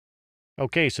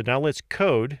Okay, so now let's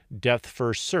code depth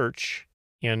first search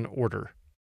in order.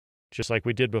 Just like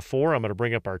we did before, I'm going to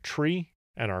bring up our tree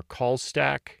and our call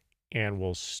stack, and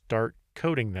we'll start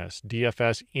coding this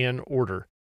DFS in order.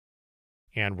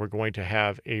 And we're going to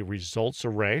have a results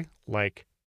array like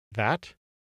that.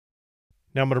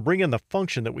 Now I'm going to bring in the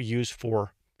function that we use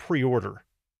for pre-order.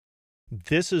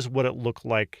 This is what it looked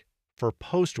like for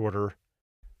post order.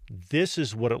 This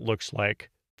is what it looks like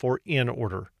for in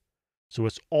order. So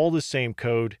it's all the same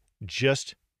code,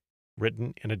 just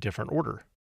written in a different order.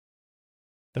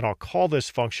 Then I'll call this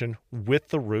function with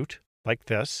the root like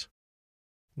this,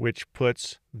 which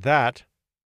puts that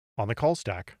on the call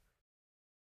stack.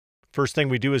 First thing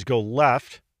we do is go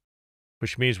left,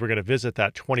 which means we're going to visit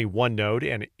that 21 node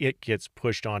and it gets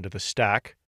pushed onto the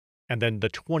stack. And then the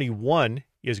 21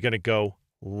 is going to go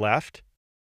left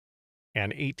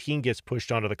and 18 gets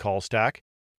pushed onto the call stack.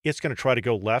 It's going to try to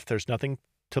go left. There's nothing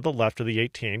to the left of the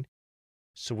 18.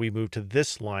 So we move to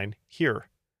this line here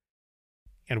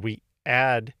and we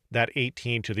add that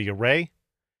 18 to the array.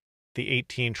 The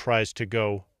 18 tries to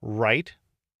go right.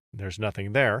 There's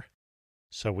nothing there.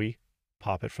 So we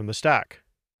pop it from the stack.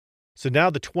 So now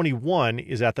the 21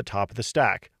 is at the top of the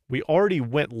stack. We already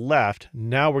went left.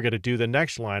 Now we're going to do the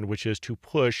next line, which is to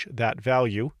push that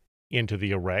value into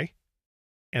the array.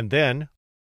 And then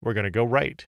we're going to go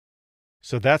right.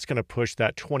 So that's going to push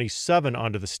that 27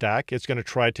 onto the stack. It's going to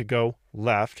try to go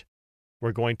left.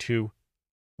 We're going to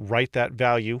write that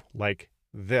value like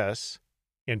this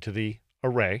into the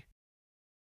array.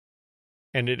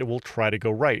 And it will try to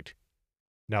go right.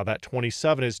 Now that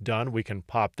 27 is done. We can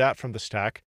pop that from the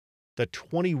stack. The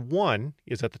 21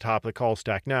 is at the top of the call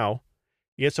stack now.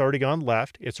 It's already gone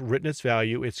left. It's written its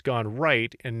value. It's gone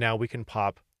right. And now we can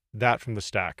pop that from the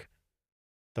stack.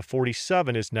 The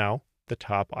 47 is now the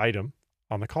top item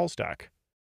on the call stack.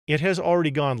 It has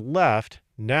already gone left.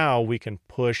 Now we can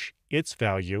push its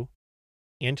value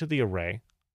into the array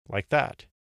like that.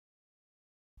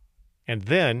 And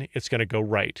then it's going to go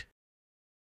right.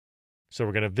 So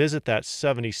we're going to visit that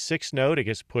 76 node. It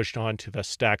gets pushed onto the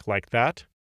stack like that.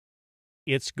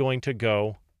 It's going to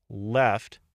go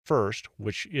left first,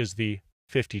 which is the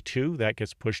 52 that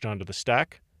gets pushed onto the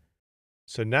stack.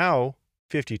 So now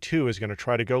 52 is going to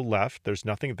try to go left. There's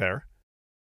nothing there.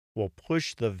 We'll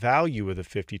push the value of the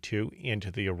 52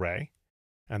 into the array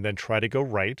and then try to go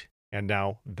right. And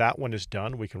now that one is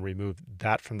done. We can remove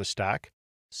that from the stack.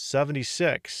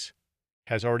 76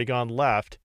 has already gone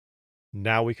left.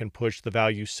 Now we can push the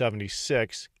value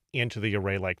 76 into the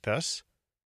array like this.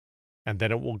 And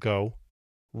then it will go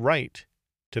right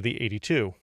to the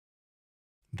 82.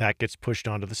 That gets pushed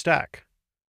onto the stack.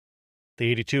 The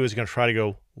 82 is going to try to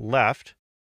go left.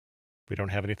 We don't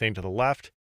have anything to the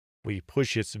left. We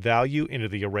push its value into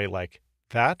the array like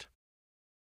that.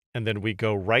 And then we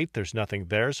go right. There's nothing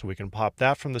there, so we can pop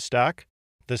that from the stack.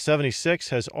 The 76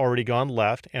 has already gone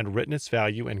left and written its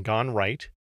value and gone right,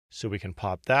 so we can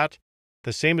pop that.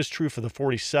 The same is true for the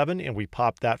 47, and we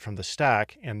pop that from the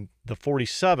stack. And the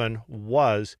 47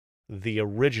 was the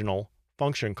original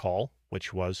function call,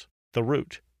 which was the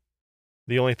root.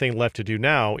 The only thing left to do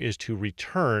now is to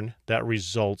return that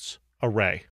results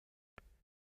array.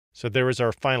 So there is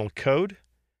our final code.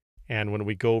 And when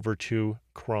we go over to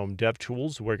Chrome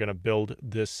DevTools, we're going to build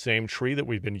this same tree that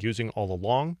we've been using all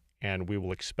along, and we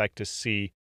will expect to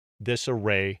see this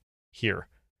array here.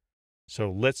 So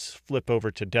let's flip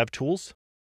over to DevTools.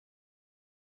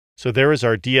 So there is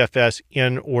our DFS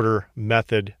InOrder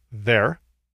method there.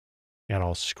 And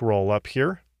I'll scroll up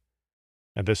here.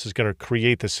 And this is going to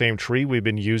create the same tree we've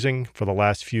been using for the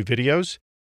last few videos.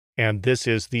 And this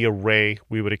is the array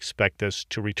we would expect this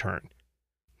to return.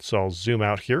 So I'll zoom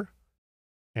out here.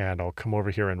 And I'll come over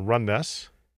here and run this.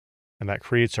 And that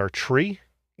creates our tree.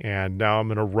 And now I'm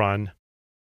going to run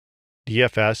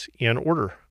DFS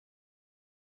InOrder.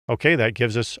 Okay, that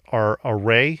gives us our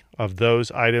array of those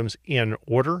items in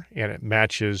order, and it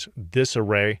matches this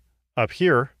array up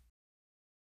here.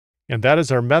 And that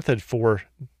is our method for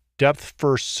depth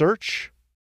first search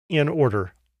in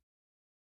order.